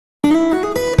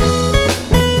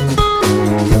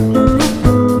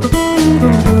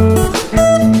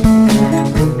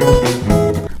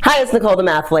it's Nicole the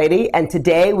Math Lady, and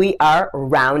today we are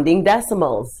rounding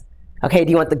decimals. Okay,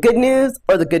 do you want the good news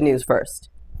or the good news first?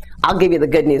 I'll give you the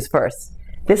good news first.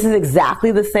 This is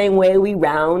exactly the same way we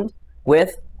round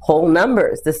with whole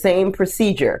numbers, the same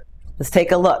procedure. Let's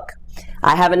take a look.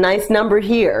 I have a nice number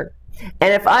here,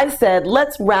 and if I said,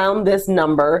 let's round this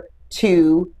number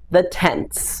to the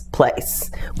tenths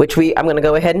place, which I'm going to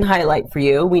go ahead and highlight for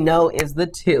you, we know is the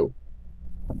 2.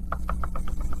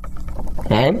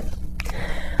 Okay?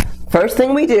 First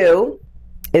thing we do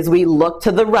is we look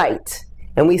to the right,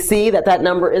 and we see that that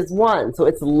number is 1, so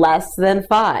it's less than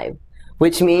 5,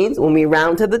 which means when we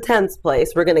round to the tenths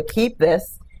place, we're going to keep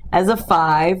this as a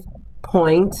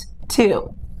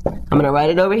 5.2. I'm going to write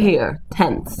it over here,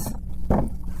 tenths.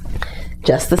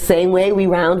 Just the same way we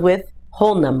round with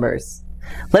whole numbers.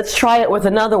 Let's try it with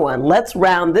another one. Let's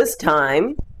round this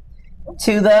time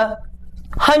to the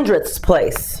hundredths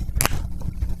place.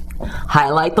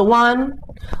 Highlight the 1,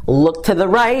 look to the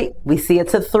right, we see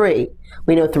it's a 3.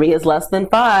 We know 3 is less than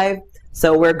 5,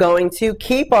 so we're going to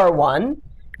keep our 1, and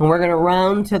we're going to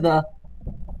round to the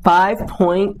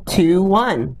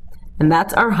 5.21, and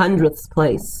that's our hundredths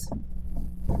place.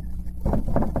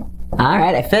 All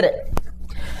right, I fit it.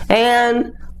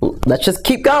 And let's just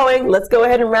keep going. Let's go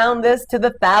ahead and round this to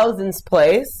the thousands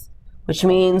place, which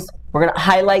means we're going to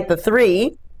highlight the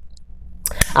 3.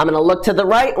 I'm going to look to the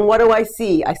right, and what do I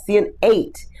see? I see an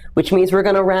 8, which means we're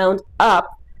going to round up.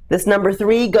 This number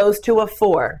 3 goes to a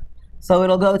 4, so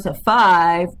it'll go to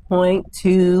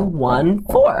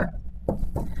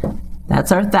 5.214.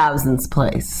 That's our thousands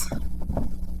place.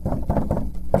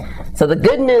 So the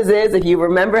good news is, if you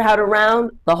remember how to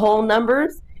round the whole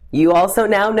numbers, you also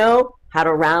now know how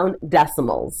to round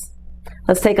decimals.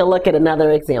 Let's take a look at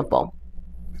another example.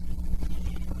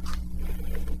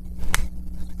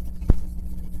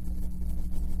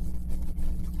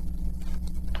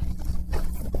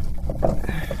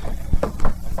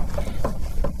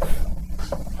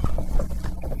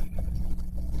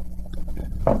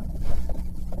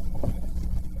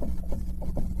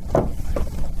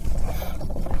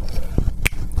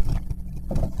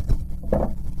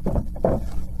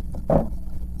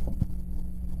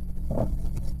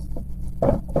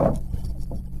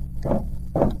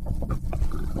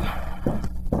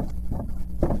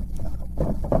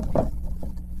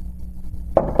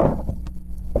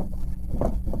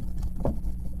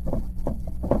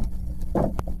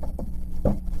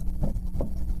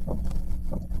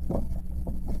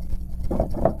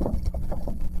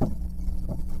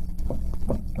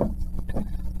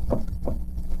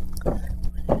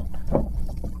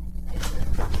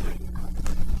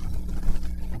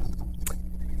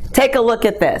 Take a look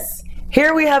at this.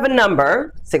 Here we have a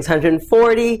number,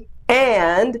 640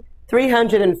 and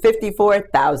 354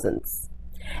 thousandths.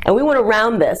 And we want to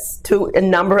round this to a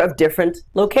number of different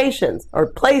locations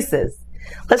or places.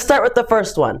 Let's start with the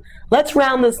first one. Let's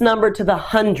round this number to the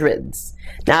hundreds.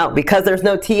 Now, because there's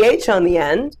no TH on the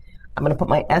end, I'm going to put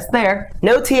my S there.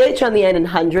 No TH on the end in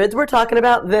hundreds. We're talking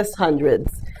about this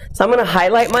hundreds. So I'm going to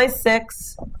highlight my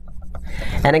 6.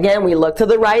 And again, we look to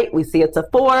the right, we see it's a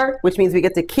 4, which means we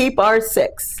get to keep our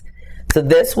 6. So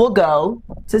this will go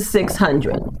to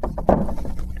 600.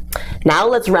 Now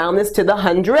let's round this to the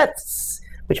hundredths,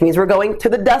 which means we're going to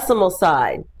the decimal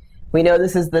side. We know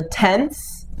this is the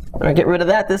tenths. I'm going to get rid of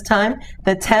that this time.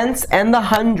 The tenths and the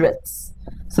hundredths.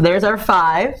 So there's our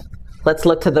 5. Let's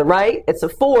look to the right. It's a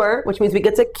 4, which means we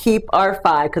get to keep our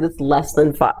 5 because it's less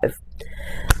than 5.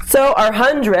 So our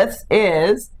hundredths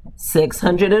is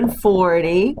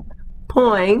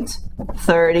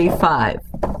 640.35.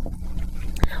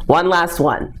 One last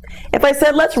one. If I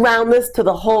said let's round this to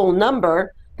the whole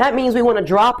number, that means we want to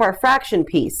drop our fraction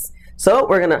piece. So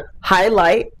we're going to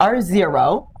highlight our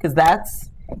 0, because that's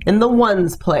in the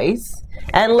ones place,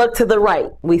 and look to the right.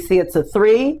 We see it's a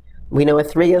 3. We know a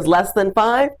 3 is less than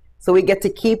 5, so we get to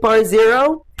keep our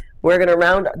 0. We're going to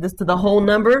round this to the whole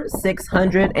number,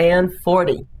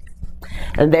 640.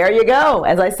 And there you go.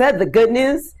 As I said, the good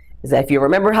news is that if you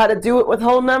remember how to do it with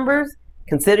whole numbers,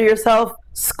 consider yourself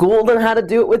schooled on how to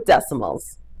do it with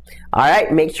decimals. All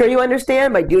right, make sure you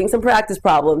understand by doing some practice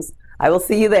problems. I will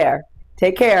see you there.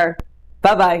 Take care.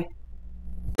 Bye-bye.